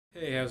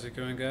Hey, how's it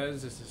going,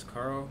 guys? This is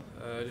Carl.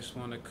 I just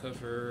want to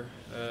cover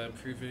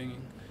improving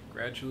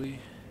gradually.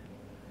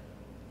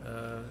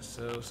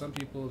 So some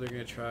people they're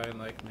gonna try and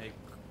like make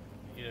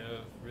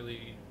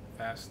really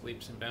fast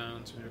leaps and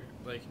bounds, or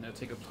like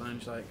take a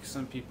plunge. Like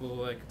some people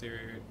like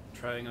they're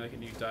trying like a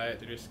new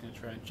diet, they're just gonna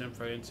try and jump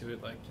right into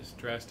it, like just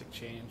drastic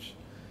change.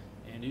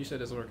 And usually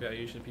that doesn't work out.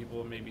 Usually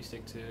people maybe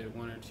stick to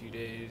 1 or 2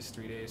 days,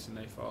 3 days, and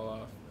they fall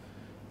off.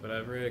 But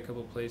I've read a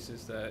couple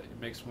places that it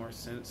makes more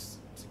sense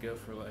to go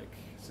for like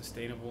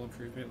sustainable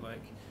improvement.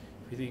 Like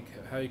if you think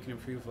how you can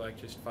improve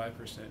like just 5%,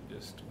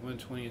 just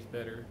 1/20 is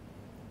better.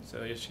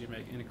 So you should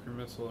make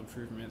incremental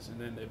improvements, and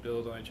then they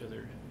build on each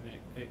other, and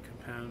it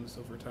compounds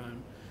over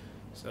time.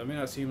 So it may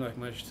not seem like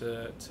much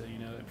to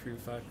improve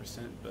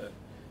 5%, but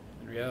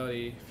in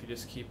reality, if you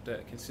just keep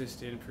that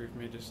consistent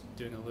improvement, just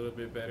doing a little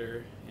bit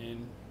better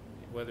in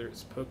whether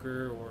it's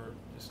poker or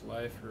just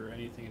life or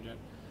anything in general,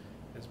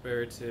 it's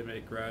better to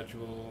make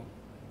gradual,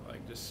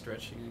 like just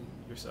stretching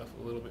yourself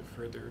a little bit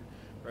further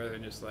rather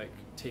than just like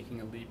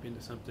taking a leap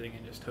into something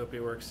and just hope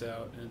it works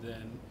out. And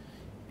then,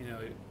 you know,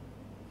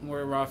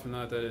 more often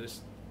than not, that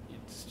it's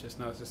just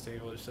not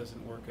sustainable. It just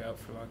doesn't work out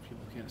for long.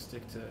 People can't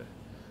stick to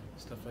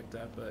stuff like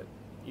that. But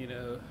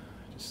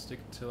just stick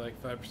to like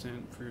 5%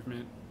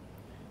 improvement,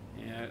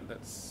 and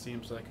that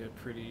seems like a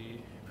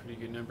pretty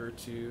good number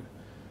to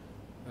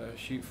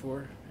shoot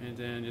for, and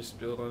then just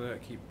build on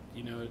that. Keep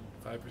 5%,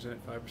 5%,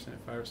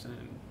 5%,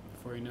 and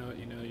before you know it,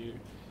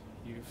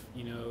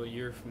 a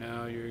year from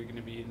now you're going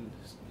to be in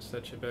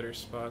such a better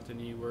spot than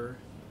you were.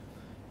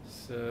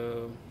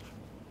 So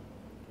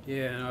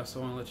yeah, and I also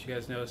want to let you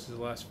guys know this is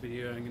the last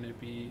video I'm going to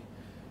be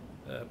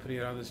putting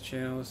it on this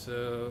channel.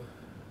 So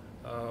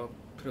I'll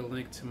put a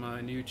link to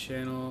my new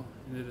channel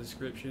in the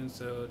description.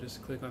 So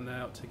just click on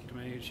that. I'll take you to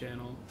my new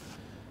channel.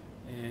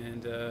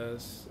 And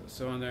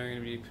so on there, I'm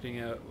going to be putting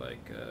out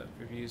like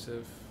reviews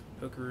of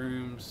poker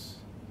rooms.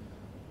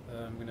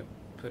 I'm going to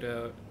put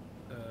out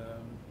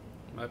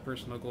my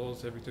personal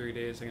goals every 30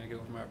 days. I'm going to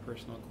go over my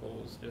personal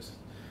goals, just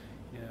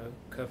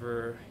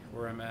cover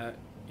where I'm at,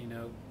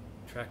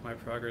 track my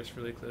progress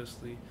really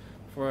closely.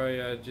 Before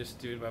I just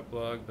do my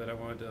blog, but I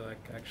wanted to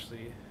like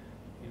actually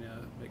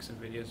make some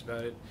videos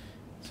about it,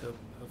 so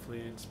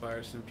hopefully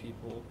inspire some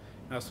people.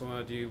 I also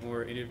want to do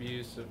more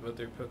interviews of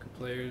other poker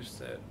players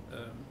that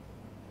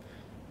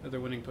other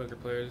winning poker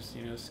players,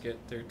 just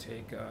get their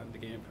take on the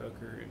game of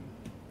poker and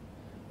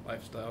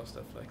lifestyle,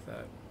 stuff like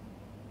that.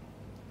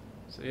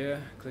 So yeah,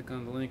 click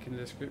on the link in the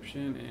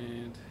description,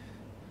 and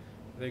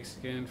thanks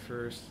again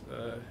for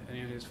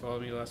anyone who's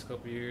followed me the last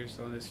couple years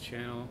on this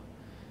channel.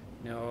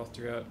 All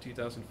throughout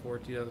 2004,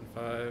 2005,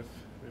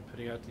 I've been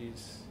putting out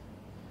these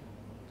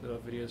little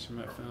videos from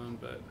my phone,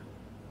 but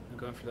I'm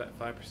going for that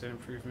 5%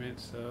 improvement.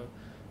 So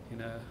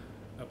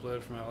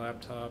upload from my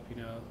laptop,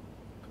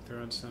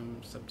 throw in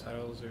some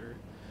subtitles or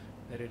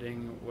editing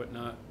and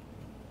whatnot,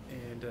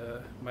 and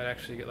might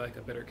actually get like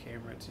a better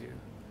camera too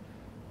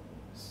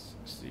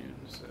soon.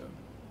 So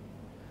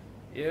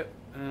yep,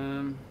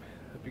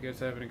 hope you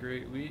guys are having a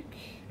great week,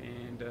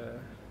 and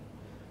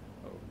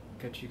I'll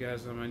catch you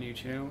guys on my new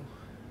channel,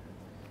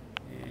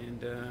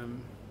 and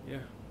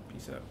yeah,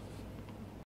 peace out.